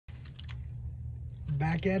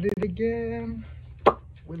Back at it again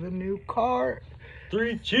with a new cart.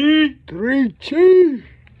 3G.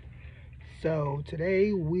 So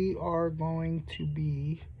today we are going to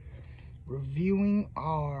be reviewing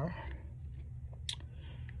our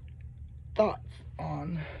thoughts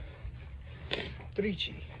on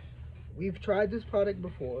 3G. We've tried this product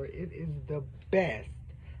before. It is the best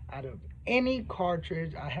out of any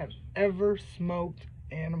cartridge I have ever smoked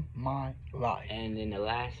in my life. And in the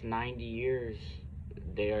last 90 years,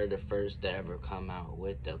 they are the first to ever come out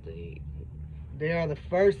with Delta 8. They are the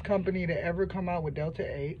first company to ever come out with Delta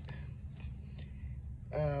 8.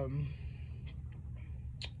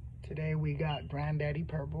 Today we got Granddaddy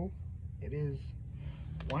Purple. It is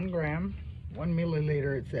 1 gram, 1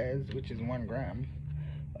 milliliter it says, which is 1 gram.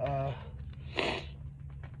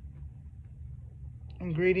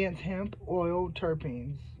 Ingredients: hemp, oil,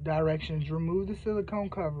 terpenes. Directions: remove the silicone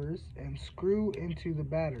covers and screw into the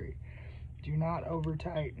battery. Do not over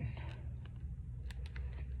tighten.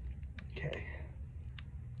 Okay.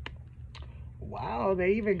 Wow,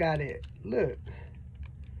 they even got it. Look.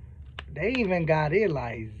 They even got it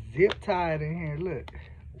like zip tied in here. Look.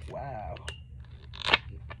 Wow.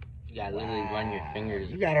 You gotta literally run your fingers.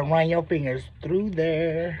 You gotta run your fingers through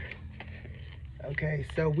there. Okay,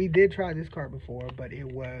 so we did try this cart before, but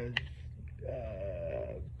it was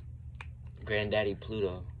Granddaddy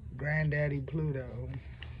Pluto. Granddaddy Pluto.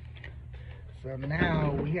 So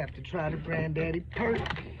now we have to try the Granddaddy Perk.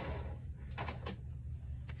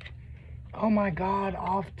 Oh my God,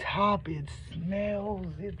 off top it smells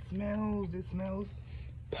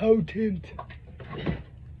potent. Oh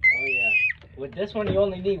yeah. With this one you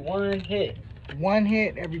only need one hit. One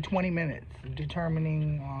hit every 20 minutes,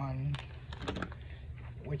 determining on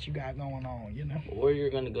what you got going on, you know? Or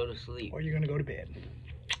you're gonna go to sleep. Or you're gonna go to bed.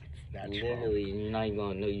 That's literally, and you're not even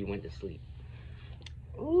gonna know you went to sleep.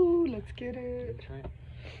 Ooh, let's get it. Try it.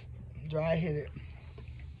 Dry hit it.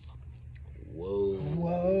 Whoa.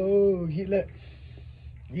 Whoa. Look.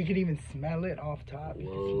 You can even smell it off top. You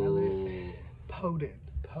Whoa. can smell it. Potent.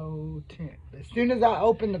 As soon as I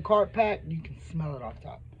open the cart pack, you can smell it off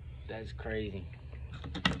top. That's crazy.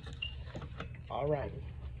 All right.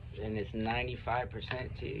 And it's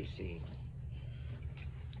 95% THC.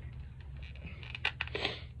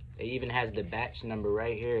 It even has the batch number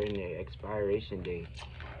right here and the expiration date.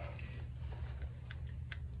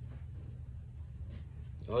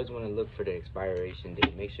 You always want to look for the expiration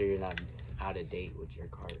date. Make sure you're not out of date with your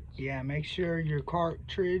carts. Yeah, make sure your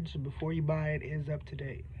cartridge before you buy it is up to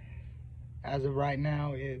date. As of right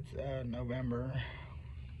now, it's November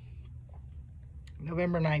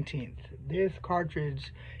 19th. This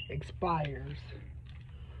cartridge expires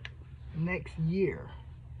next year.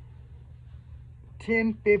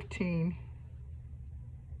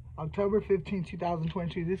 October 15,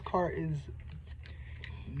 2022. This cart is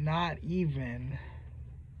not even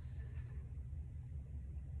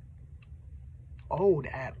old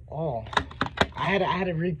at all. I had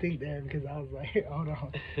to rethink there because I was like, hold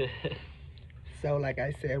on. So like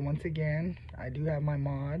I said, once again, I do have my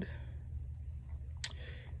mod.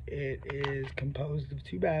 It is composed of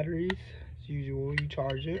 2 batteries. As usual, you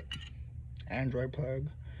charge it. Android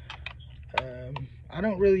plug. I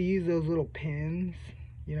don't really use those little pins.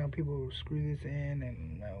 You know, people screw this in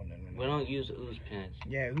and no. We don't use ooze pins.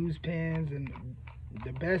 Yeah, ooze pins. And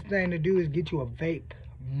the best thing to do is get you a vape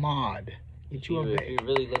mod. Get you a vape. If you're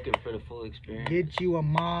really looking for the full experience. Get you a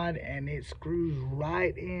mod and it screws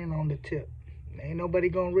right in on the tip. Ain't nobody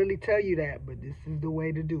gonna really tell you that, but this is the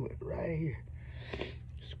way to do it right here.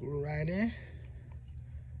 Screw right in.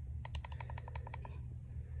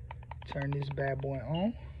 Turn this bad boy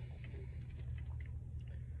on.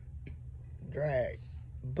 Drag.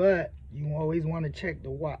 But you always want to check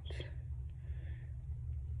the watts.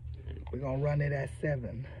 We're gonna run it at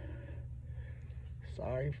 7.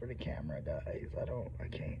 Sorry for the camera, guys. I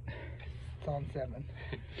can't. It's on 7.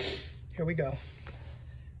 Here we go.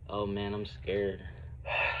 Oh man, I'm scared.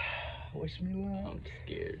 Wish me luck. I'm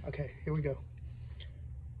scared. Okay, here we go.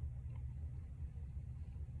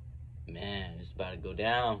 Man, it's about to go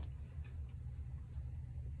down.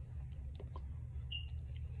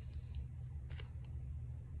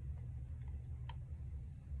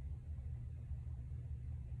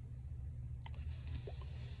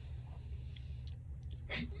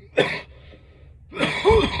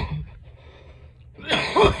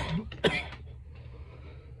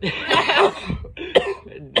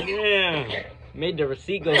 Damn. Made the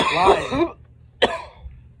receipt go flying.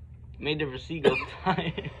 Made the receipt go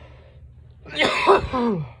flying.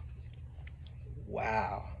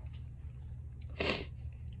 Wow.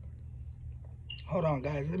 Hold on,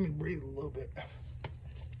 guys. Let me breathe a little bit.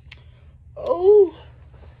 Oh.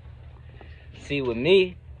 see, with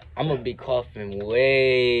me, I'm gonna be coughing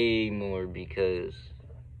way more because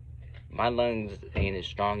my lungs ain't as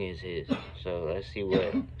strong as his. So let's see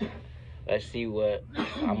what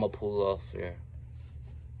I'm gonna pull off here.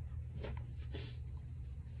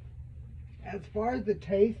 As far as the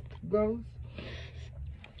taste goes,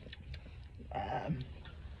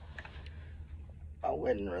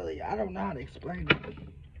 I don't know how to explain it.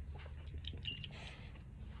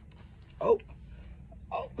 Oh.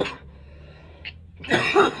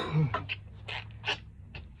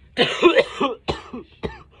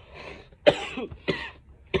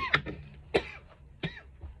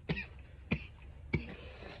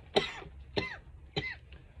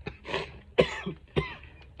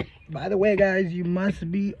 By the way, guys, you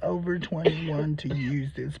must be over 21 to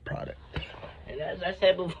use this product. And as I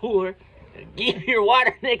said before, keep your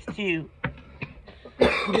water next to you.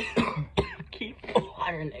 Keep your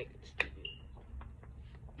water next to you.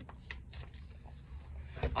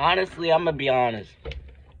 Honestly, I'm gonna be honest.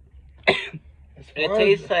 It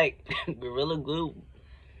tastes like Gorilla Glue,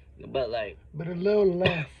 but a little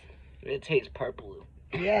less. It tastes purple.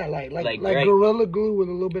 Yeah, like Gorilla Glue with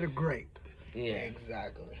a little bit of grape. Yeah,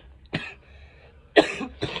 exactly.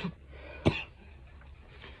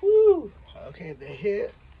 Woo. Okay, the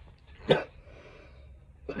hit.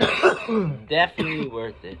 Definitely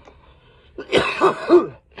worth it.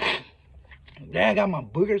 Dang, I got my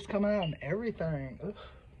boogers coming out and everything. Ugh.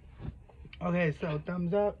 Okay, so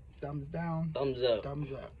thumbs up, thumbs down, thumbs up, thumbs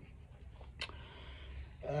up.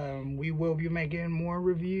 We will be making more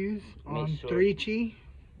reviews on 3Chi.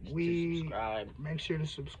 Make sure to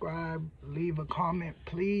subscribe, leave a comment,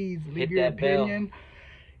 please leave your opinion. Bell.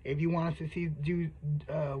 If you want us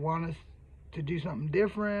to do something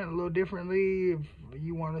different, a little differently, if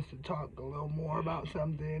you want us to talk a little more about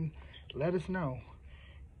something, let us know.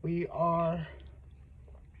 We are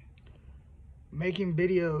making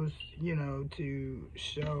videos, you know, to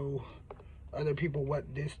show other people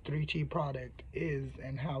what this 3Chi product is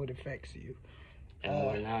and how it affects you.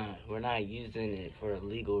 And we're not using it for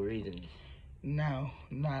illegal reasons. No,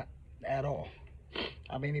 not at all.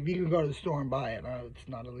 I mean, if you can go to the store and buy it, it's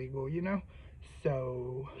not illegal, you know?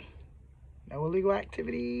 So, no illegal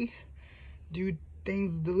activity. Do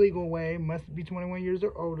things the legal way. Must be 21 years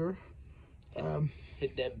or older.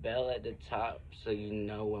 Hit that bell at the top so you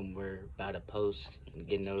know when we're about to post and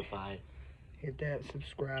get notified. Hit that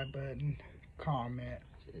subscribe button. Comment.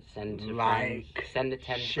 Send it to like. Friends. Send it to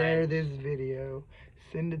 10 share friends. this video.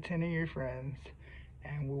 Send it to 10 of your friends.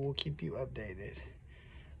 And we will keep you updated.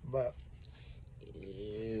 But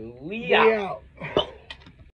we out.